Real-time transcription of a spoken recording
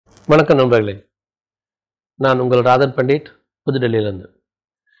வணக்கம் நண்பர்களே, நான் உங்கள் ராதன் பண்டிட், புதுடெல்லியிலிருந்து.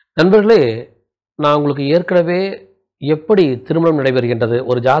 நண்பர்களே, நான் உங்களுக்கு ஏற்கனவே எப்படி திருமணம் நடைபெறுகின்றது,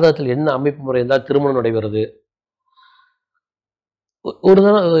 ஒரு ஜாதகத்தில் என்ன அமைப்பு முறை இருந்தால் திருமணம் நடைபெறுது, ஒரு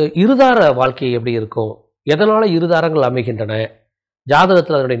இருதார வாழ்க்கை எப்படி இருக்கும், எதனால் இருதாரங்கள் அமைகின்றன,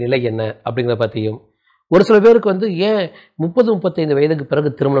 ஜாதகத்தில் அதனுடைய நிலை என்ன அப்படிங்கிறத பற்றியும், ஒரு சில பேருக்கு ஏன் 30-35 வயதுக்கு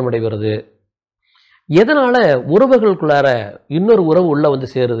பிறகு திருமணம் நடைபெறுது, எதனால் உறவுகளுக்குள்ளார இன்னொரு உறவு உள்ளே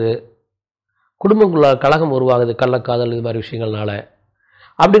சேருது, குடும்பங்களுக்குள்ள கலகம் உருவாகுது, கள்ளக்காதல், இது மாதிரி விஷயங்கள்னால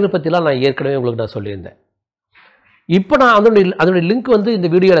அப்படிங்கிற பற்றிலாம் நான் ஏற்கனவே உங்களுக்கு நான் சொல்லியிருந்தேன். இப்போ நான் அதனுடைய லிங்க்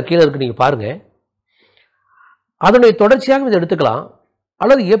இந்த வீடியோவில் கீழே இருக்குது, நீங்கள் பாருங்கள். அதனுடைய தொடர்ச்சியாக இதை எடுத்துக்கலாம்.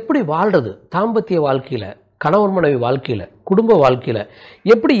 அல்லது எப்படி வாழ்கிறது, தாம்பத்திய வாழ்க்கையில், கணவன் மனைவி வாழ்க்கையில், குடும்ப வாழ்க்கையில்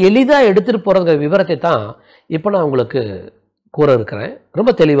எப்படி எளிதாக எடுத்துகிட்டு போகிறதுங்கிற விவரத்தை தான் இப்போ நான் உங்களுக்கு கூற இருக்கிறேன்.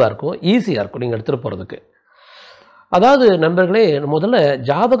 ரொம்ப தெளிவாக இருக்கும், ஈஸியாக இருக்கும் நீங்கள் எடுத்துகிட்டு போகிறதுக்கு. அதாவது நண்பர்களே, முதல்ல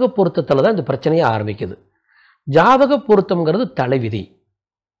ஜாதக பொருத்தத்தில் தான் இந்த பிரச்சனையே ஆரம்பிக்குது. ஜாதக பொருத்தம்ங்கிறது தலைவிதி.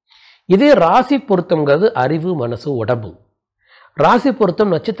 இதே ராசி பொருத்தம்ங்கிறது அறிவு, மனசு, உடம்பு. ராசி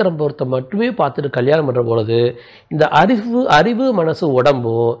பொருத்தம், நட்சத்திரம் பொருத்தம் மட்டுமே பார்த்துட்டு கல்யாணம் பண்ணுற பொழுது இந்த அறிவு, மனசு,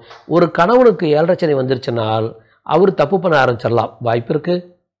 உடம்பும் ஒரு கணவனுக்கு 7.5 சனி வந்துருச்சுனால் அவர் தப்பு பண்ண ஆரம்பிச்சிடலாம், வாய்ப்பு இருக்குது.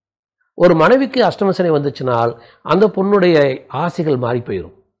 ஒரு மனைவிக்கு அஷ்டம சனி வந்துச்சுனால் அந்த பொண்ணுடைய ஆசைகள் மாறி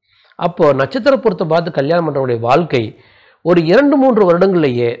போயிடும். அப்போது நட்சத்திர பொருத்தம் பார்த்து கல்யாணம் பண்ணுறவங்களுடைய வாழ்க்கை ஒரு 2-3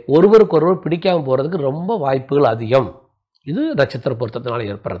 வருடங்கள்லேயே ஒருவருக்கு ஒருவர் பிடிக்காமல் போகிறதுக்கு ரொம்ப வாய்ப்புகள் அதிகம். இது நட்சத்திர பொருத்தத்தினால்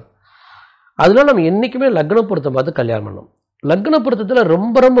ஏற்படுறது. அதனால நம்ம என்றைக்குமே லக்ன பொருத்தம் பார்த்து கல்யாணம் பண்ணணும். லக்ன பொருத்தத்தில்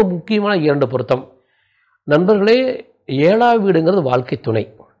ரொம்ப ரொம்ப முக்கியமான 2 பொருத்தம் நண்பர்களே. 7ஆம் வீடுங்கிறது வாழ்க்கை துணை.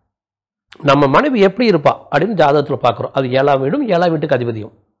 நம்ம மனைவி எப்படி இருப்பா அப்படின்னு ஜாதகத்தில் பார்க்குறோம். அது 7ஆம் வீடும் 7ஆம் வீட்டுக்கு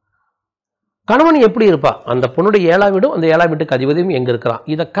அதிபதியும். கணவன் எப்படி இருப்பா, அந்த பொண்ணுடைய 7ஆம் வீடும் அந்த 7ஆம் வீட்டுக்கு அதிபதியும் எங்கே இருக்கிறான்,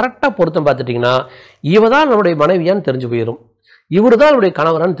 இதை கரெக்டாக பொருத்தம் பார்த்துட்டிங்கன்னா இவ தான் நம்முடைய மனைவியான்னு தெரிஞ்சு போயிடும், இவர் தான் நம்முடைய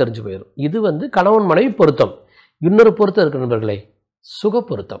கணவரான்னு தெரிஞ்சு போயிடும். இது கணவன் மனைவி பொருத்தம். இன்னொரு பொருத்தம் இருக்கு நண்பர்களே, சுக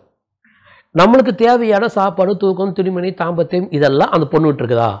பொருத்தம். நம்மளுக்கு தேவையான சாப்பாடு, தூக்கம், துணிமணி, தாம்பத்தியம் இதெல்லாம் அந்த பொண்ணு விட்டு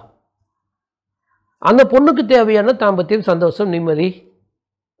இருக்குதா, அந்த பொண்ணுக்கு தேவையான தாம்பத்தியம், சந்தோஷம், நிம்மதி,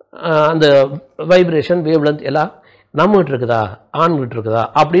 அந்த வைப்ரேஷன், வேவ்லென்த் எல்லாம் நம்ம விட்டு இருக்குதா, ஆண் விட்டு இருக்குதா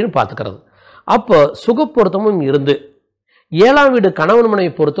அப்படின்னு பார்த்துக்கிறது. அப்போ சுக பொருத்தமும் இருந்து 7ஆம் வீடு கணவன்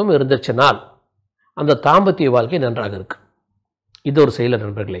மனைவி பொருத்தமும் இருந்துச்சுனால் அந்த தாம்பத்திய வாழ்க்கை நன்றாக இருக்கு. இது ஒரு செயல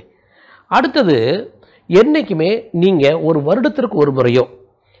நண்பர்களே. அடுத்தது, என்றைக்குமே நீங்கள் ஒரு வருடத்திற்கு ஒரு முறையோ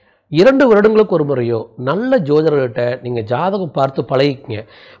 2 வருடங்களுக்கு ஒரு முறையோ நல்ல ஜோதிடர்கிட்ட நீங்கள் ஜாதகம் பார்த்து பழகிக்கங்க.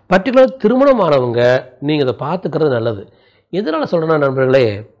 பர்டிகுலர் திருமணமானவங்க நீங்கள் இதை பார்த்துக்கிறது நல்லது. எதனால் சொல்கிறேன்னா நண்பர்களே,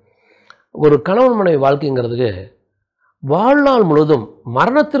 ஒரு கணவன் மனைவி வாழ்க்கைங்கிறதுக்கு வாழ்நாள் முழுவதும்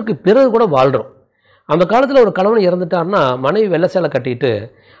மரணத்திற்கு பிறகு கூட வாழ்கிறோம். அந்த காலத்தில் ஒரு கணவன் இறந்துட்டார்னா மனைவி வெள்ளை சேலை கட்டிட்டு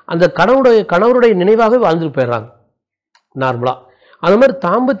அந்த கணவருடைய நினைவாகவே வாழ்ந்துட்டு போயிடுறாங்க நார்மலாக. அந்த மாதிரி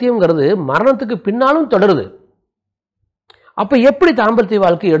தாம்பத்தியங்கிறது மரணத்துக்கு பின்னாலும் தொடருது. அப்போ எப்படி தாம்பத்திய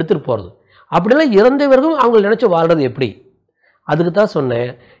வாழ்க்கையை எடுத்துகிட்டு போகிறது, அப்படிலாம் இறந்தவர்களும் அவங்க நினச்சி வாழ்கிறது எப்படி, அதுக்கு தான்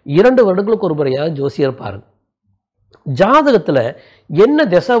சொன்னேன் 2 வருடங்களுக்கு ஒரு முறையாக ஜோசியர் பாருங்கள். ஜாதகத்தில் என்ன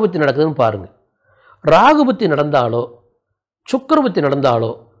தசாபுத்தி நடக்குதுன்னு பாருங்கள். ராகுபுத்தி நடந்தாலோ சுக்கிரபுத்தி நடந்தாலோ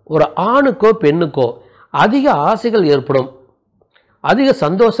ஒரு ஆணுக்கோ பெண்ணுக்கோ அதிக ஆசைகள் ஏற்படும், அதிக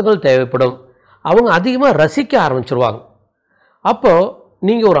சந்தோஷங்கள் தேவைப்படும், அவங்க அதிகமாக ரசிக்க ஆரம்பிச்சிருவாங்க. அப்போது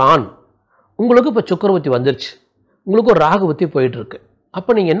நீங்கள் ஒரு ஆண், உங்களுக்கு இப்போ சுக்கிரபுத்தி வந்துருச்சு, உங்களுக்கு ஒரு ராகுபுத்தி போயிட்டுருக்கு.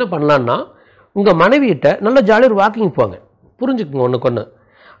 அப்போ நீங்கள் என்ன பண்ணலான்னா, உங்கள் மனைவியிட்ட நல்ல ஜாலியாக வாக்கிங் போங்க, புரிஞ்சுக்குங்க ஒன்றுக்கு ஒன்று.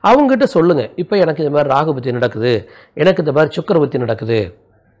 அவங்ககிட்ட சொல்லுங்கள், இப்போ எனக்கு இந்த மாதிரி ராகுபுத்தி நடக்குது, எனக்கு இந்த மாதிரி சுக்கிரபுத்தி நடக்குது,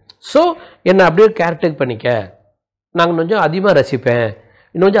 ஸோ என்னை அப்படியே கேர்டேக் பண்ணிக்க, நான் கொஞ்சம் அதிகமாக ரசிப்பேன்,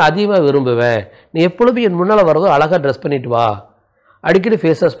 இன்னும் கொஞ்சம் அதிகமாக விரும்புவேன், நீ எப்பொழுதும் என் முன்னால் வரதோ அழகாக ட்ரெஸ் பண்ணிட்டு வா, அடிக்கடி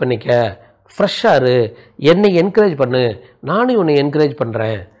ஃபேஸ் வாஷ் பண்ணிக்க, ஃப்ரெஷ்ஷாக இரு, என்னை என்கரேஜ் பண்ணு, நானும் உன்னை என்கரேஜ்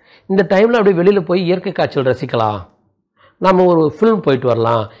பண்ணுறேன், இந்த டைமில் அப்படியே வெளியில் போய் இயற்கை காட்சிகள் ரசிக்கலாம், நம்ம ஒரு ஃபிலிம் போயிட்டு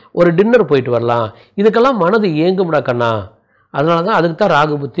வரலாம், ஒரு டின்னர் போயிட்டு வரலாம், இதுக்கெல்லாம் மனது ஏங்கும்டா கண்ணா, அதனால தான் அதுக்கு தான்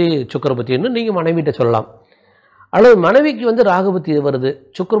ராகுபுத்தி சுக்கிரபுத்தின்னு நீங்கள் மனைவிட்ட சொல்லலாம். அல்லது மனைவிக்கு ராகுபுத்தி வருது,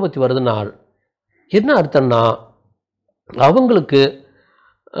 சுக்கிரபுத்தி வருதுனால் என்ன அர்த்தம்னா, அவங்களுக்கு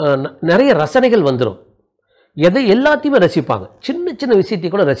நிறைய ரசனைகள் வந்துடும், எல்லாத்தையுமே ரசிப்பாங்க, சின்ன சின்ன விஷயத்தை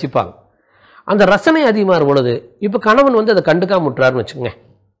கூட ரசிப்பாங்க. அந்த ரசனை அதிகமாக பொழுது இப்போ கணவன் அதை கண்டுக்காம விட்டுறாருன்னு வச்சுக்கோங்க,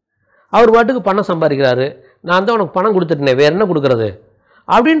 அவர் பாட்டுக்கு பணம் சம்பாதிக்கிறாரு, நான் தான் உனக்கு பணம் கொடுத்துட்டேனே வேறு என்ன கொடுக்குறது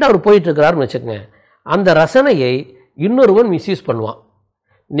அப்படின்ட்டு அவர் போயிட்டுருக்கிறாருன்னு வச்சுக்கோங்க. அந்த ரசனையை இன்னொருவன் மிஸ்யூஸ் பண்ணுவான்.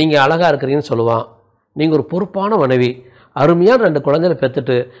 நீங்கள் அழகாக இருக்கிறீங்கன்னு சொல்லுவான், நீங்கள் ஒரு பொறுப்பான மனைவி, அருமையாக 2 குழந்தைகளை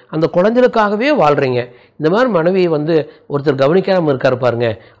பெற்றுட்டு அந்த குழந்தைகளுக்காகவே வாழ்கிறீங்க, இந்த மாதிரி மனைவியை ஒருத்தர் கவனிக்காமல் இருக்காரு பாருங்க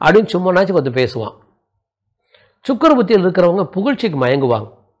அப்படின்னு சும்மானாச்சும் பேசுவான். சுக்கிரபுத்தியில் இருக்கிறவங்க புகழ்ச்சிக்கு மயங்குவாங்க.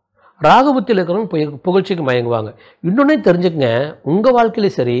 ராகுபுத்தியில் இருக்கிறவங்க புகழ்ச்சிக்கு மயங்குவாங்க. இன்னொன்னே தெரிஞ்சுக்கங்க, உங்கள்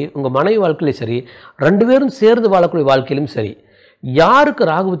வாழ்க்கையிலையும் சரி, உங்கள் மனைவி வாழ்க்கையிலையும் சரி, 2 பேரும் சேர்ந்து வாழக்கூடிய வாழ்க்கையிலும் சரி, யாருக்கு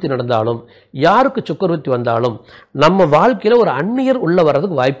ராகுபுத்தி நடந்தாலும், யாருக்கு சுக்கரபுத்தி வந்தாலும், நம்ம வாழ்க்கையில் ஒரு அந்நியர் உள்ள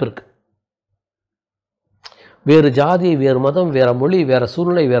வர்றதுக்கு வாய்ப்பு இருக்குது. வேறு ஜாதி, வேறு மதம், வேறு மொழி, வேறு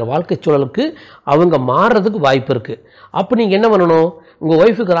சூழ்நிலை, வேறு வாழ்க்கை சூழலுக்கு அவங்க மாறுறதுக்கு வாய்ப்பு இருக்குது. அப்போ நீங்கள் என்ன பண்ணணும்? உங்கள்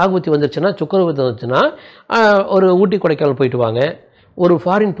ஒய்ஃபுக்கு ராகுபுத்தி வந்துருச்சுன்னா, சுக்கரபுத்தி வந்துச்சுன்னா, ஒரு ஊட்டி கொடைக்கானல் போயிட்டு வாங்க, ஒரு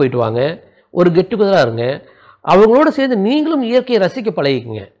ஃபாரின் போயிட்டு வாங்க, ஒரு கெட் டுகெதராக இருங்க. அவங்களோட சேர்ந்து நீங்களும் இயற்கையை ரசிக்க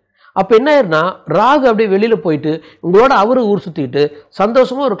பழகிக்குங்க. அப்போ என்ன ஆயிருன்னா, ராகு அப்படியே வெளியில் போயிட்டு உங்களோட அவரு ஊர் சுற்றிட்டு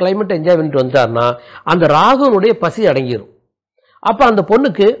சந்தோஷமாக ஒரு கிளைமேட்டை என்ஜாய் பண்ணிட்டு வந்துட்டாருன்னா, அந்த ராகுனுடைய பசி அடங்கிடும். அப்போ அந்த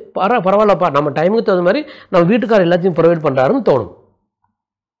பொண்ணுக்கு பரவாயில்லப்பா, நம்ம டைமுக்கு தகுந்த மாதிரி நம்ம வீட்டுக்காரர் எல்லாத்தையும் ப்ரொவைட் பண்ணுறாருன்னு தோணும்.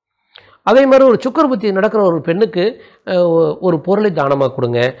 அதே மாதிரி ஒரு சுக்கரபுத்தி நடக்கிற ஒரு பெண்ணுக்கு ஒரு பொருளை தானமாக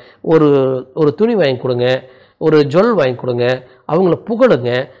கொடுங்க, ஒரு துணி வாங்கி கொடுங்க, ஒரு ஜுவல் வாங்கி கொடுங்க, அவங்கள புகழுங்க,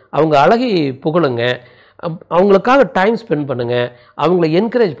 அவங்க அழகை புகழுங்க, அவங்களுக்காக டைம் ஸ்பெண்ட் பண்ணுங்கள், அவங்கள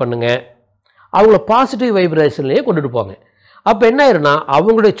என்கரேஜ் பண்ணுங்கள், அவங்கள பாசிட்டிவ் வைப்ரேஷன்லேயே கொண்டுட்டு போங்க. அப்போ என்ன ஆயிருன்னா,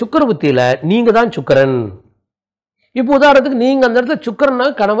 அவங்களுடைய சுக்கரபுத்தியில் நீங்கள் தான் சுக்கரன். இப்போ உதாரணத்துக்கு நீங்கள் அந்த இடத்துல சுக்கரன்னா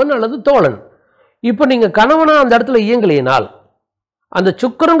கணவன் அல்லது தோழன். இப்போ நீங்கள் கணவனா அந்த இடத்துல இயங்கலையினால் அந்த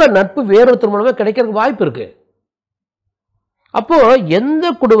சுக்கரங்க நட்பு வேறொருத்தர் மூலமாக கிடைக்கிறதுக்கு வாய்ப்பு இருக்குது. அப்போது எந்த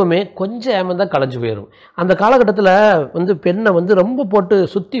குடும்பமே கொஞ்சம் ஏமாந்தா கலைஞ்சு போயிடும். அந்த காலகட்டத்தில் பெண்ணை ரொம்ப போட்டு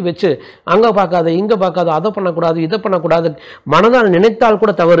சுற்றி வச்சு அங்கே பார்க்காத, இங்கே பார்க்காத, அதை பண்ணக்கூடாது, இதை பண்ணக்கூடாது, மனதால் நினைத்தால்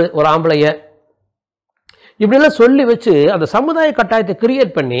கூட தவறு ஒரு ஆம்பளைய, இப்படிலாம் சொல்லி வச்சு அந்த சமுதாய கட்டாயத்தை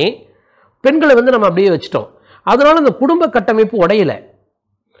கிரியேட் பண்ணி பெண்களை நம்ம அப்படியே வச்சுட்டோம். அதனால் அந்த குடும்ப கட்டமைப்பு உடையலை.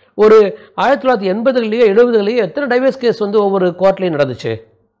 ஒரு 1980லேயோ 70லேயோ எத்தனை டைவர்ஸ் கேஸ் ஒவ்வொரு கோர்ட்லேயும் நடந்துச்சு.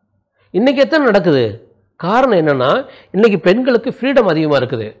 இன்றைக்கி எத்தனை நடக்குது? காரணம் என்னென்னா, இன்றைக்கி பெண்களுக்கு ஃப்ரீடம் அதிகமாக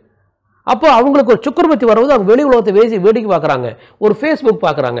இருக்குது. அப்போ அவங்களுக்கு ஒரு சுக்கரபுத்தி வரும்போது அவங்க வெளி உலகத்தை வேடிக்கை பார்க்குறாங்க, ஒரு ஃபேஸ்புக்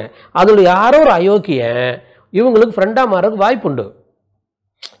பார்க்குறாங்க, அதில் யாரோ ஒரு அயோக்கிய இவங்களுக்கு ஃப்ரெண்டாக மாறதுக்கு வாய்ப்பு உண்டு.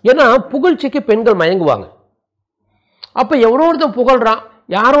 ஏன்னா புகழ்ச்சிக்கு பெண்கள் மயங்குவாங்க. அப்போ எவ்வளோ ஒருத்தன் புகழ்கிறான்,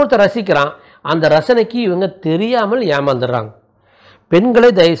 யாரோ ஒருத்தர் ரசிக்கிறான், அந்த ரசனைக்கு இவங்க தெரியாமல் ஏமாந்துடுறாங்க. பெண்களை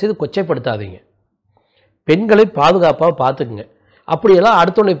தயவுசெய்து கொச்சைப்படுத்தாதீங்க, பெண்களை பாதுகாப்பாக பார்த்துக்குங்க. அப்படியெல்லாம்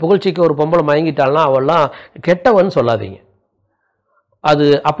அடுத்தவனை புகழ்ச்சிக்கு ஒரு பொம்பளை மயங்கிட்டாள்னா அவெல்லாம் கெட்டவன் சொல்லாதீங்க. அது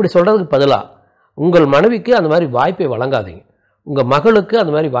அப்படி சொல்கிறதுக்கு பதிலாக உங்கள் மனைவிக்கு அந்த மாதிரி வாய்ப்பை வழங்காதீங்க, உங்கள் மகளுக்கு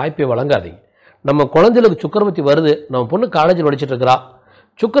அந்த மாதிரி வாய்ப்பை வழங்காதீங்க. நம்ம குழந்தைகளுக்கு சுக்கரபுத்தி வருது, நம்ம பொண்ணு காலேஜில் படிச்சுட்டு இருக்கிறா,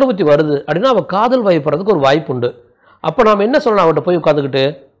 சுக்கரபுத்தி வருது அப்படின்னா அவள் காதல் வயப்படுறதுக்கு ஒரு வாய்ப்பு உண்டு. அப்போ நாம் என்ன சொல்லலாம்? அவர்கிட்ட போய் உட்காந்துக்கிட்டு,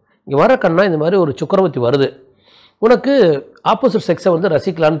 இங்கே வர கண்ணா, இந்த மாதிரி ஒரு சுக்கரபுத்தி வருது, உனக்கு ஆப்போசிட் செக்ஸை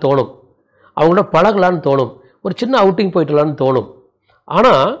ரசிக்கலான்னு தோணும், அவங்களோட பழகலான்னு தோணும், ஒரு சின்ன அவுட்டிங் போயிட்டுலான்னு தோணும்.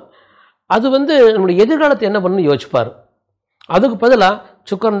 ஆனால் அது நம்மளுடைய எதிர்காலத்தை என்ன பண்ணணும்னு யோசிப்பார். அதுக்கு பதிலாக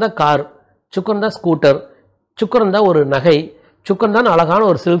சுக்கரன் தான் கார், சுக்கரன் தான் ஸ்கூட்டர், சுக்கரன் தான் ஒரு நகை, சுக்கரன் தான் அழகான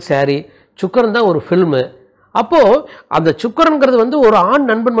ஒரு சில்க் சாரீ, சுக்கரன் தான் ஒரு ஃபில்மு. அப்போது அந்த சுக்கரனுங்கிறது ஒரு ஆண்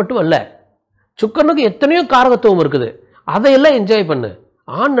நண்பன் மட்டும் அல்ல, சுக்கரனுக்கு எத்தனையோ காரகத்துவம் இருக்குது, அதையெல்லாம் என்ஜாய் பண்ணு.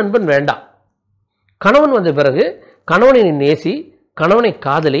 ஆண் நண்பன் வேண்டாம். கணவன் வந்த பிறகு கணவனை நீ நேசி, கணவனை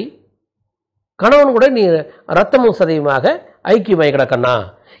காதலி, கணவன் கூட நீ ரத்தமும் சதையுமாக ஐக்கியமாய் கிடக்கண்ணா.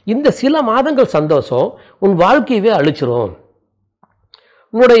 இந்த சில மாதங்கள் சந்தோஷம் உன் வாழ்க்கையவே அழிச்சிரும்.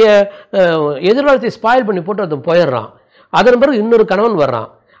 உன்னுடைய எதிர்காலத்தை ஸ்பாயில் பண்ணி போட்டு அதை போயிடுறான். அதன் பிறகு இன்னொரு கணவன் வர்றான்.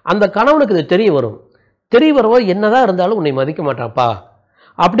 அந்த கணவனுக்கு இது தெரிய வரும். தெரிய வரவோ என்னதான் இருந்தாலும் உன்னை மதிக்க மாட்டான்ப்பா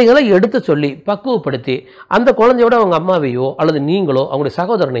அப்படிங்கிறத எடுத்து சொல்லி பக்குவப்படுத்தி அந்த குழந்தையோட அவங்க அம்மாவையோ அல்லது நீங்களோ அவங்களுடைய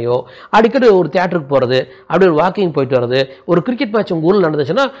சகோதரனையோ அடிக்கடி ஒரு தியேட்டருக்கு போகிறது, அப்படி ஒரு வாக்கிங் போயிட்டு வர்றது, ஒரு கிரிக்கெட் மேட்ச் உங்கள் ஊரில்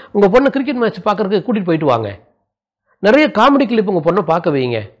நடந்துச்சுன்னா உங்கள் பொண்ணு கிரிக்கெட் மேட்ச் பார்க்குறதுக்கு கூட்டிகிட்டு போயிட்டு வாங்க. நிறைய காமெடி கிளிப் உங்கள் பொண்ணை பார்க்க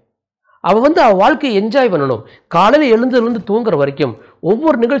வைங்க. அவள் அவள் வாழ்க்கையை என்ஜாய் பண்ணணும். காலையில் எழுந்து தூங்குற வரைக்கும்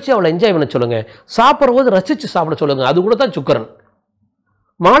ஒவ்வொரு நிகழ்ச்சியும் அவளை என்ஜாய் பண்ண சொல்லுங்கள். சாப்பிட்ற போது ரசித்து சாப்பிட சொல்லுங்கள். அது கூட தான் சுக்கரன்.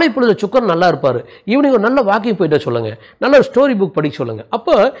 மாலை பொழுது சுக்கரன் நல்லா இருப்பார். ஈவினிங் ஒரு நல்ல வாக்கிங் போயிட்டு சொல்லுங்கள், நல்ல ஒரு ஸ்டோரி புக் படிக்க சொல்லுங்கள்.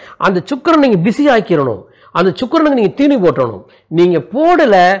 அப்போ அந்த சுக்கரன் நீங்கள் பிஸி ஆக்கிடணும். அந்த சுக்கரனுக்கு நீங்கள் தீனி போட்டணும். நீங்கள்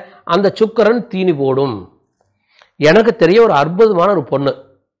போடலை, அந்த சுக்கரன் தீனி போடும். எனக்கு தெரிய ஒரு அற்புதமான ஒரு பொண்ணு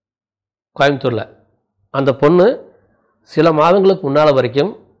கோயம்புத்தூரில். அந்த பொண்ணு சில மாதங்களுக்கு முன்னால்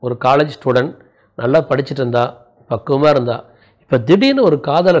வரைக்கும் ஒரு காலேஜ் ஸ்டூடெண்ட், நல்லா படிச்சுட்டு இருந்தா, பக்குவமாக இருந்தா. இப்போ திடீர்னு ஒரு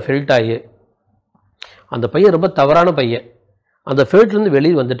காதலை ஃபெல்ட் ஆகி அந்த பையன் ரொம்ப தவறான பையன், அந்த ஃபீல்ட்லேருந்து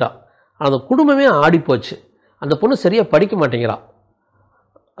வெளியே வந்துட்டான். அந்த குடும்பமே ஆடிப்போச்சு. அந்த பொண்ணு சரியாக படிக்க மாட்டேங்கிறான்.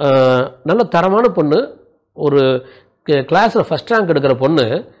 நல்ல தரமான பொண்ணு, ஒரு கிளாஸில் ஃபஸ்ட் ரேங்க் எடுக்கிற பொண்ணு.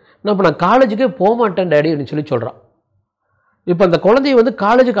 நான் காலேஜுக்கே போக மாட்டேன் டேடி அப்படின்னு சொல்கிறான். இப்போ அந்த குழந்தைய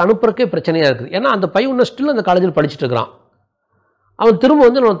காலேஜுக்கு அனுப்புறக்கே பிரச்சனையாக இருக்குது. ஏன்னா அந்த பையன் இன்னும் ஸ்டில் அந்த காலேஜில் படிச்சுட்டு இருக்கிறான். அவன்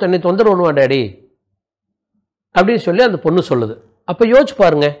திரும்ப நான் தன்னை தொந்தரவு பண்ணுவான் டேடி அப்படின்னு சொல்லி அந்த பொண்ணு சொல்லுது. அப்போ யோசிச்சு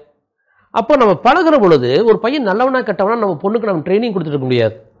பாருங்க. அப்போ நம்ம பழகிற பொழுது ஒரு பையன் நல்லவனா கெட்டவனா நம்ம பொண்ணுக்கு நம்ம ட்ரைனிங் கொடுத்துட்டு இருக்க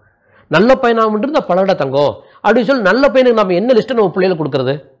முடியாது. நல்ல பையனாக இந்த பழகட தங்கம் அப்படின்னு சொல்லி நல்ல பையனுக்கு நம்ம என்ன லிஸ்ட்டை நம்ம பிள்ளைகளை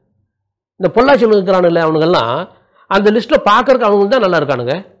கொடுக்குறது? இந்த பொள்ளாச்சியில் இருக்கிறானுல்ல அவனுங்கெல்லாம் அந்த லிஸ்ட்டில் பார்க்கறதுக்கு அவங்க தான் நல்லா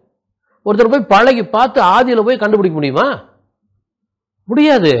இருக்கானுங்க. ஒருத்தர் போய் பழகி பார்த்து ஆதியில் போய் கண்டுபிடிக்க முடியுமா?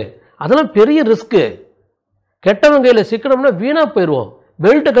 முடியாது. அதெல்லாம் பெரிய ரிஸ்க்கு. கெட்டவன் கையில் சிக்கணும்னா வீணாக போயிடுவோம்.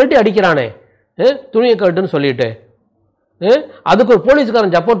 பெல்ட்டை கழட்டி அடிக்கிறானே, துணியை கட்டுன்னு சொல்லிட்டு அதுக்கு ஒரு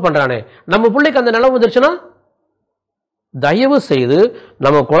போலீஸ்காரன் சப்போர்ட் பண்ணுறானே, நம்ம பிள்ளைக்கு அந்த நிலம் வந்துருச்சுன்னா தயவு செய்து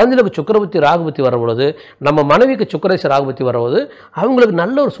நம்ம குழந்தைகளுக்கு சுக்கரபுத்தி ராகுபத்தி வரும்பொழுது, நம்ம மனைவிக்கு சுக்கரேச ராகுபத்தி வரும்போது அவங்களுக்கு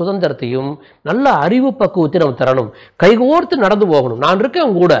நல்ல ஒரு சுதந்திரத்தையும் நல்ல அறிவு பக்குவத்தையும் நம்ம தரணும். கைகோர்த்து நடந்து போகணும். நான்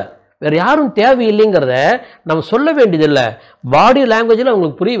இருக்கேன் கூட, வேறு யாரும் தேவையில்லைங்கிறத நம்ம சொல்ல வேண்டியதில்லை. பாடி லாங்குவேஜில்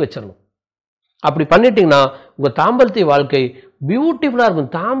அவங்களுக்கு புரிய வச்சிடணும். அப்படி பண்ணிட்டீங்கன்னா உங்கள் தாம்பத்திய வாழ்க்கை பியூட்டிஃபுல்லாக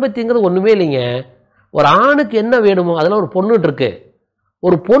இருக்கும். தாம்பத்தியங்கிறது ஒன்றுமே இல்லைங்க. ஒரு ஆணுக்கு என்ன வேணுமோ அதெல்லாம் ஒரு பொண்ணுட்டு இருக்கு.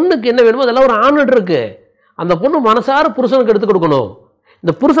 ஒரு பொண்ணுக்கு என்ன வேணுமோ அதெல்லாம் ஒரு ஆணுட்டு இருக்கு. அந்த பொண்ணு மனசார புருஷனுக்கு எடுத்து கொடுக்கணும்.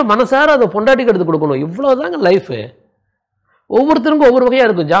 இந்த புருஷன் மனசார அந்த பொண்டாட்டிக்கு எடுத்து கொடுக்கணும். இவ்வளோதாங்க லைஃபு. ஒவ்வொருத்தருக்கும் ஒவ்வொரு வகையாக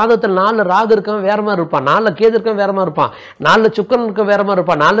இருக்கும். ஜாதகத்தில் 4 ராகு இருக்கவன் வேற மாதிரி இருப்பான், 4 கேது இருக்கவன் வேற மாதிரி இருப்பான், 4 சுக்கரன் இருக்க வேற மாதிரி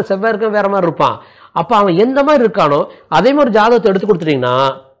இருப்பான், 4 செவ்வாய் இருக்க வேற மாதிரி இருப்பான். அப்போ அவன் எந்த மாதிரி இருக்கானோ அதே மாதிரி ஜாதகத்தை எடுத்து கொடுத்துட்டீங்கன்னா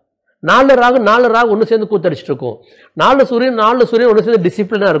 4 ராகு ஒன்று சேர்ந்து கூத்தடிச்சிட்டு இருக்கும். 4 சூரியன் ஒன்று சேர்ந்து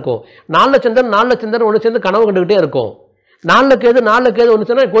டிசிப்ளினாக இருக்கும். 4 சந்திரன் ஒன்று சேர்ந்து கனவு கண்டுக்கிட்டே இருக்கும். 4 கேது ஒன்று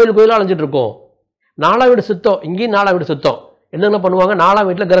சேர்ந்து கோயிலாக அலைஞ்சிட்டு இருக்கும். 4ஆம் வீடு சுத்தம், இங்கேயும் 4ஆம் வீடு சுத்தம். என்னென்ன பண்ணுவாங்க? 4ஆம்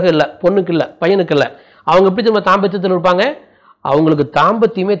வீட்டில் கிரகம் இல்லை, பொண்ணுக்கு இல்லை, பையனுக்கு இல்லை. அவங்க எப்படி நம்ம தாம்பத்தியத்தில் இருப்பாங்க? அவங்களுக்கு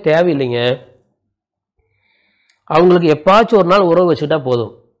தாம்பத்தியமே தேவையில்லைங்க. அவங்களுக்கு எப்பாச்சும் ஒரு நாள் உறவு வச்சுக்கிட்டா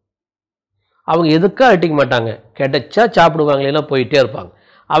போதும். அவங்க எதுக்கா அட்டிக்க மாட்டாங்க. கிடைச்சா சாப்பிடுவாங்க, இல்லைன்னா போயிட்டே இருப்பாங்க.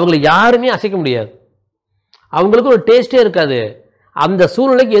 அவங்கள யாருமே அசைக்க முடியாது. அவங்களுக்கு ஒரு டேஸ்ட்டே இருக்காது. அந்த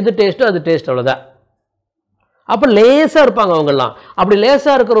சூழ்நிலைக்கு எது டேஸ்ட்டோ அது டேஸ்ட், அவ்வளோதான். அப்போ லேசாக இருப்பாங்க அவங்கெல்லாம். அப்படி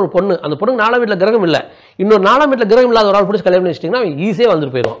லேசாக இருக்கிற ஒரு பொண்ணு, அந்த பொண்ணுக்கு 4ஆம் வீட்டில் கிரகம் இல்லை, இன்னொரு 4ஆம் வீட்டில் கிரகம் இல்லாத ஒரு ஆள் பிடிச்சி கல்யாணம் பண்ணி வச்சிட்டிங்கன்னா அவன் ஈஸியாக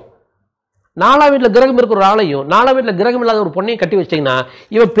வந்துட்டு போயிடும். 4ஆம் வீட்டில் கிரகம் இருக்கிற ஒரு ஆளையும் 4ஆம் வீட்டில் கிரகம் இல்லாத ஒரு பொண்ணையும் கட்டி வச்சிட்டிங்கன்னா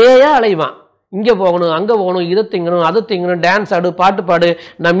இவன் பேயா அலைவான். இங்கே போகணும், அங்கே போகணும், இதை திங்கணும், அதை திங்கணும், டான்ஸ் ஆடு, பாட்டு பாடு,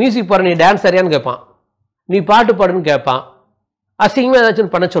 நான் மியூசிக் பாடு, நீ டான்ஸ் சரியான்னு கேட்பான், நீ பாட்டு பாடுன்னு கேட்பான், அசிங்கமாக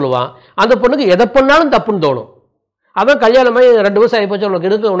ஏதாச்சும் பண்ண சொல்லுவான். அந்த பொண்ணுக்கு எதை பண்ணாலும் தப்புன்னு தோணும். அவன் கல்யாணமாகி 2 வருஷம் ஆகி போச்சு,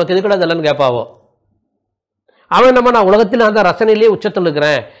 உனக்கு எதுக்கடா இதெல்லாம் கேட்பாவோ. அவன் நம்ம நான் உலகத்தில் அந்த ரசனையிலேயே உச்சத்தில்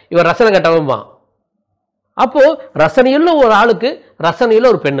இருக்கிறேன், இவன் ரசனை கட்டவன்பான். அப்போது ரசனையில் ஒரு ஆளுக்கு ரசனையில்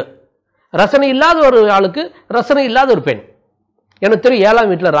ஒரு பெண்ணு, ரசனை இல்லாத ஒரு ஆளுக்கு ரசனை இல்லாத ஒரு பெண். எனக்கு தெரியும் 7ஆம்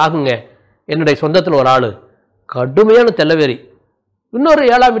வீட்டில் ராகுங்க. என்னுடைய சொந்தத்தில் ஒரு ஆள் கடுமையான தெல்லவேரி. இன்னொரு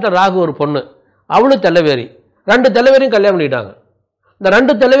 7ஆம் வீட்டில் ராகு ஒரு பொண்ணு, அவளும் தெல்லவேரி. 2 தெல்லவேரியும் கல்யாணம் பண்ணிட்டாங்க. இந்த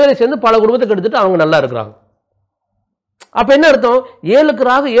 2 தெல்லவேரி சேர்ந்து பல குடும்பத்துக்கு எடுத்துட்டு அவங்க நல்லா இருக்கிறாங்க. அப்போ என்ன அர்த்தம்?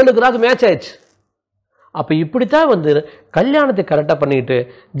 7க்கு ராகு மேட்ச் ஆயிடுச்சு. அப்போ இப்படித்தான் வந்து கல்யாணத்தை கரெக்டாக பண்ணிக்கிட்டு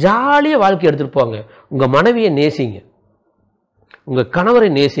ஜாலியாக வாழ்க்கை எடுத்துகிட்டு போங்க. உங்கள் மனைவியை நேசிங்க, உங்கள் கணவரை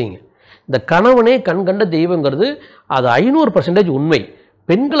நேசிங்க. இந்த கணவனே கண் கண்ட தெய்வங்கிறது அது 500% உண்மை.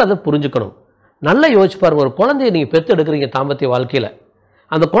 பெண்கள் அதை புரிஞ்சுக்கணும். நல்லா யோசிச்சு பாருங்கள். ஒரு குழந்தைய நீங்கள் பெற்று எடுக்கிறீங்க தாம்பத்திய வாழ்க்கையில்,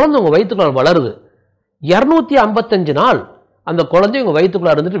 அந்த குழந்தை உங்கள் வயிற்றுக்குள்ள வளருது. 255 நாள் அந்த குழந்தை உங்கள்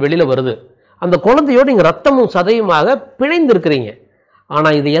வயிற்றுக்குள்ள இருந்துட்டு வெளியில் வருது. அந்த குழந்தையோடு நீங்கள் ரத்தமும் சதையுமாக பிணைந்து இருக்கிறீங்க.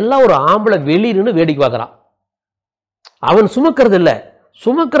 ஆனால் இது எல்லாம் ஒரு ஆம்பளை வெளியின்னு வேடிக்கை பார்க்குறான். அவன் சுமக்கிறது இல்லை,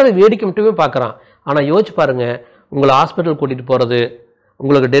 சுமக்கிறதை வேடிக்கை மட்டுமே பார்க்குறான். ஆனால் யோசிச்சு பாருங்கள், உங்களை ஹாஸ்பிட்டல் கூட்டிகிட்டு போகிறது,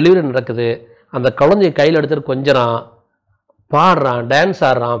 உங்களுக்கு டெலிவரி நடக்குது, அந்த குழந்தைய கையில் எடுத்துகிட்டு கொஞ்சறான், பாடுறான், டான்ஸ்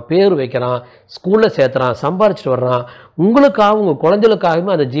ஆடுறான், பேர் வைக்கிறான், ஸ்கூலில் சேர்த்துறான், சம்பாரிச்சிட்டு வர்றான். உங்களுக்காகவும் உங்கள்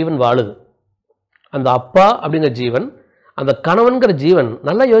குழந்தைகளுக்காகவுமே அந்த ஜீவன் வாழுது. அந்த அப்பா அப்படிங்கிற ஜீவன், அந்த கணவன்கிற ஜீவன்.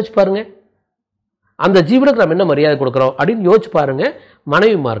 நல்லா யோசிச்சு பாருங்கள், அந்த ஜீவனுக்கு நம்ம என்ன மரியாதை கொடுக்குறோம் அப்படின்னு யோசிச்சு பாருங்கள்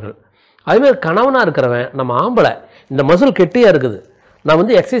மனைவிமார்கள். அதேமாதிரி கணவனாக இருக்கிறவன், நம்ம ஆம்பளை இந்த மசில் கெட்டியாக இருக்குது, நான்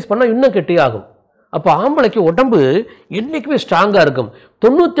வந்து எக்ஸசைஸ் பண்ணால் இன்னும் கெட்டியாகும். அப்போ ஆம்பளைக்கு உடம்பு என்றைக்குமே ஸ்ட்ராங்காக இருக்கும்.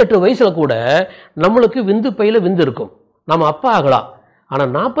 98 வயசில் கூட நம்மளுக்கு விந்து பையில் விந்து இருக்கும், நம்ம அப்பா ஆகலாம்.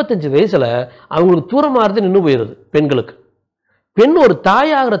 ஆனால் 45 வயசில் அவங்களுக்கு தூரமாகிறது நின்று போயிடுது. பெண்களுக்கு பெண் ஒரு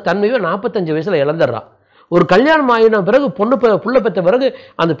தாயாகிற தன்மையை 45 வயசில் இழந்துடுறான். ஒரு கல்யாணம் ஆகின பிறகு புள்ள பெற்ற பிறகு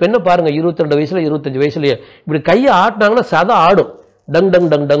அந்த பெண்ணை பாருங்கள், 22 வயசுல 25 வயசுலேயே இப்படி கையை ஆட்டினாங்கன்னா சதை ஆடும், டங் டங்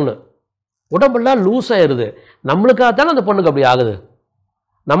டங் டங்னு உடம்பெல்லாம் லூஸ் ஆயிடுது. நம்மளுக்காகத்தானே அந்த பொண்ணுக்கு அப்படி ஆகுது.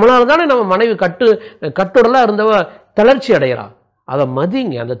 நம்மளால தானே நம்ம மனைவி கட்டுடலாக இருந்தவ தளர்ச்சி அடைகிறான். அதை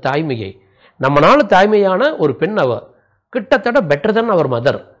மதிங்க, அந்த தாய்மையை. நம்மளால தாய்மையான ஒரு பெண் அவ கிட்டத்தட்ட பெட்டர் தான் அவர்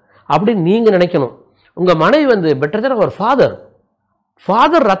மதர் அப்படின்னு நீங்கள் நினைக்கணும். உங்கள் மனைவி வந்து பெட்டர் தான் அவர்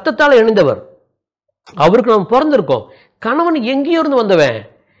ஃபாதர் ரத்தத்தால் இணைந்தவர். அவருக்கு நம்ம பிறந்திருக்கோம். கணவன் எங்கேயோ இருந்து வந்தவன்,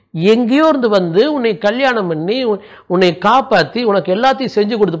 எங்கேயோ இருந்து வந்து உன்னை கல்யாணம் பண்ணி உன்னை காப்பாற்றி உனக்கு எல்லாத்தையும்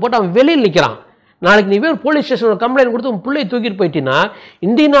செஞ்சு கொடுத்து போட்டு அவன் வெளியில் நிற்கிறான். நாளைக்கு நீ போய் போலீஸ் ஸ்டேஷனில் கம்ப்ளைண்ட் கொடுத்து உன் பிள்ளையை தூக்கிட்டு போயிட்டீங்கன்னா,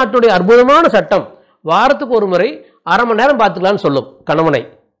 இந்திய நாட்டுடைய அற்புதமான சட்டம் வாரத்துக்கு ஒரு முறை 1/2 மணி நேரம் பார்த்துக்கலான்னு சொல்லும் கணவனை.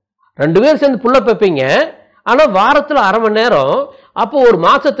 2 பேர் சேர்ந்து புள்ள பெப்பீங்க. ஆனா வாரத்துல 1/2 மணி நேரம், அப்போ ஒரு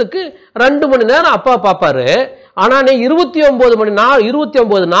மாசத்துக்கு 2 மணி நேரம் அப்பா பாப்பாரு. ஆனா நீ 29 நாள்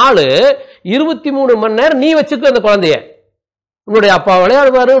 23 மணி நேரம் நீ வச்சுக்க அந்த குழந்தைய. உன்னுடைய அப்பா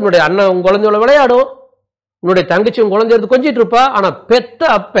விளையாடுவாரு, உன்னுடைய அண்ணன் உன் குழந்தையோட விளையாடும், உன்னுடைய தங்கச்சி உன் குழந்தைய எடுத்து கொஞ்சிட்டு இருப்பா. ஆனா பெத்த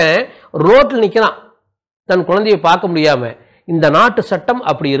அப்பன் ரோட்ல நிக்கிறான் தன் குழந்தையை பார்க்க முடியாம. இந்த நாட்டு சட்டம்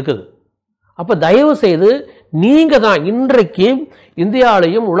அப்படி இருக்குது. அப்ப தயவு செய்து நீங்க தான் இன்றைக்கு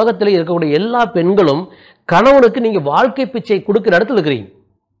இந்தியாவிலையும் உலகத்திலேயும் இருக்கக்கூடிய எல்லா பெண்களும் கணவனுக்கு நீங்க வாழ்க்கை பிச்சை கொடுக்கிற இடத்துல இருக்கிறீங்க.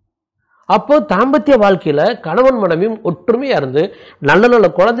 அப்போ தாம்பத்திய வாழ்க்கையில கணவன் மனைவியும் ஒற்றுமையா இருந்து நல்ல நல்ல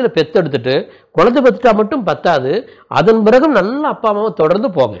குழந்தைய பெத்தெடுத்துட்டு, குழந்தை பெற்றுட்டா மட்டும் பத்தாது, அதன் பிறகு நல்ல அப்பா அம்மாவை தொடர்ந்து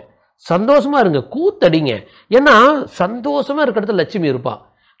போங்க, சந்தோஷமா இருங்க, கூத்தடிங்க. ஏன்னா சந்தோஷமா இருக்கிற இடத்துல லட்சுமி இருப்பா.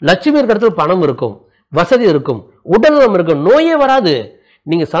 லட்சுமி இருக்கிற இடத்துல பணம் இருக்கும், வசதி இருக்கும், உடல்நலம் இருக்கும், நோயே வராது.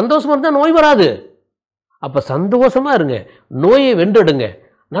 நீங்க சந்தோஷமா இருந்தா நோய் வராது. அப்ப சந்தோஷமா இருங்க, நோயை வென்றுடுங்க,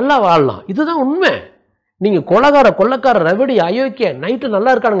 நல்லா வாழலாம். இதுதான் உண்மை. நீங்க கொள்ளக்கார ரவடி அயோக்கிய நைட்டு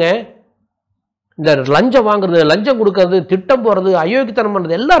நல்லா இருக்கானுங்க, இந்த லஞ்சம் வாங்குறது, லஞ்சம் கொடுக்கறது, திட்டம் போறது, அயோக்கியத்தனம்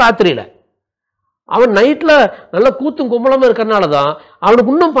பண்றது எல்லாம் ராத்திரியில. அவன் நைட்ல நல்ல கூத்தும் கும்பலமா இருக்கிறனால தான்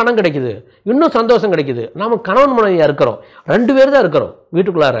அவனுக்கு இன்னும் பணம் கிடைக்குது, இன்னும் சந்தோஷம் கிடைக்குது. நாம கணவன் மனைவியா இருக்கிறோம், 2 பேர் தான் இருக்கிறோம்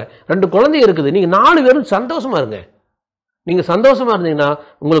வீட்டுக்குள்ளார, 2 குழந்தை இருக்குது. நீங்க 4 பேரும் சந்தோஷமா இருங்க. நீங்க சந்தோஷமா இருந்தீங்கன்னா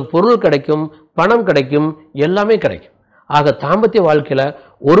உங்களுக்கு பொருள் கிடைக்கும், பணம் கிடைக்கும், எல்லாமே கிடைக்கும். ஆக தாம்பத்திய வாழ்க்கையில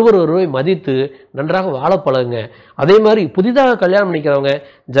ஒருவரை மதித்து நன்றாக வாழ பழகுங்க. அதே மாதிரி புதிதாக கல்யாணம் பண்ணிக்கிறவங்க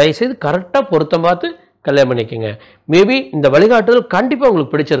தயவுசெய்து கரெக்டாக பொருத்தம் பார்த்து கல்யாணம் பண்ணிக்கோங்க. மேபி இந்த வழிகாட்டுதல் கண்டிப்பாக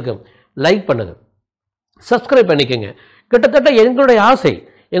உங்களுக்கு பிடிச்சிருக்கும். லைக் பண்ணுங்க, சப்ஸ்கிரைப் பண்ணிக்கோங்க. கிட்டத்தட்ட எங்களுடைய ஆசை,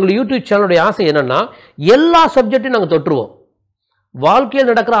 எங்களுடைய யூடியூப் சேனலுடைய ஆசை என்னன்னா, எல்லா சப்ஜெக்டையும் நாங்கள் தொற்றுவோம். வாழ்க்கையில்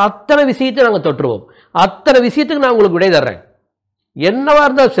நடக்கிற அத்தனை விஷயத்தையும் நாங்கள் தொற்றுவோம். அத்தனை விஷயத்துக்கு நான் உங்களுக்கு விடை தர்றேன். என்னவா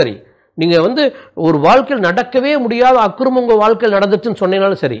இருந்தாலும் சரி, நீங்க ஒரு வாழ்க்கையில் நடக்கவே முடியாத அக்குறும் உங்க வாழ்க்கையில் நடந்துச்சுன்னு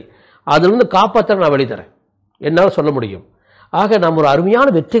சொன்னீங்கனாலும் சரி, அதிலிருந்து காப்பாற்ற நான் வழி தரேன், என்னால் சொல்ல முடியும். ஆக நம்ம ஒரு அருமையான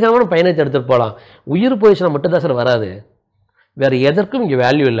வெற்றிகரமான பயணத்தை எடுத்துட்டு போகலாம். உயிர் போயிடுச்சுன்னா மட்டும்தான் சார் வராது, வேற எதற்கும் இங்கே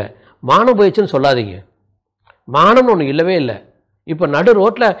வேல்யூ இல்லை. மானம் போயிடுச்சுன்னு சொல்லாதீங்க, மானம்னு ஒன்று இல்லவே இல்லை. இப்போ நடு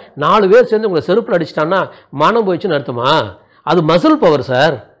ரோட்டில் 4 பேர் சேர்ந்து உங்களை செருப்பில் அடிச்சிட்டான்னா மானம் போயிடுச்சுன்னு அர்த்தமா? அது மசில் பவர்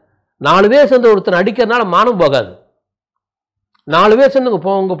சார். 4 பேர் சேர்ந்து ஒருத்தர் அடிக்கிறதுனால மானம் போகாது. 4 பேர் சேர்ந்து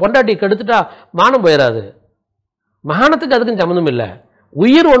உங்க பொண்டாட்டி கெடுத்துட்டா மானம் போயிடாது. மானத்துக்கு அதுக்கும் சம்மந்தம் இல்லை.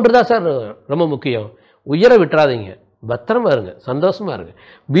 உயிர் ஒன்று தான் சார் ரொம்ப முக்கியம். உயிரை விட்டுறாதீங்க, பத்திரமா இருங்க, சந்தோஷமா இருங்க,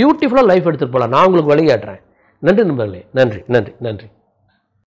 பியூட்டிஃபுல்லாக லைஃப் எடுத்துகிட்டு போகலாம். நான் உங்களுக்கு வழிகாட்டுறேன். நன்றி நண்பர்களே, நன்றி நன்றி நன்றி.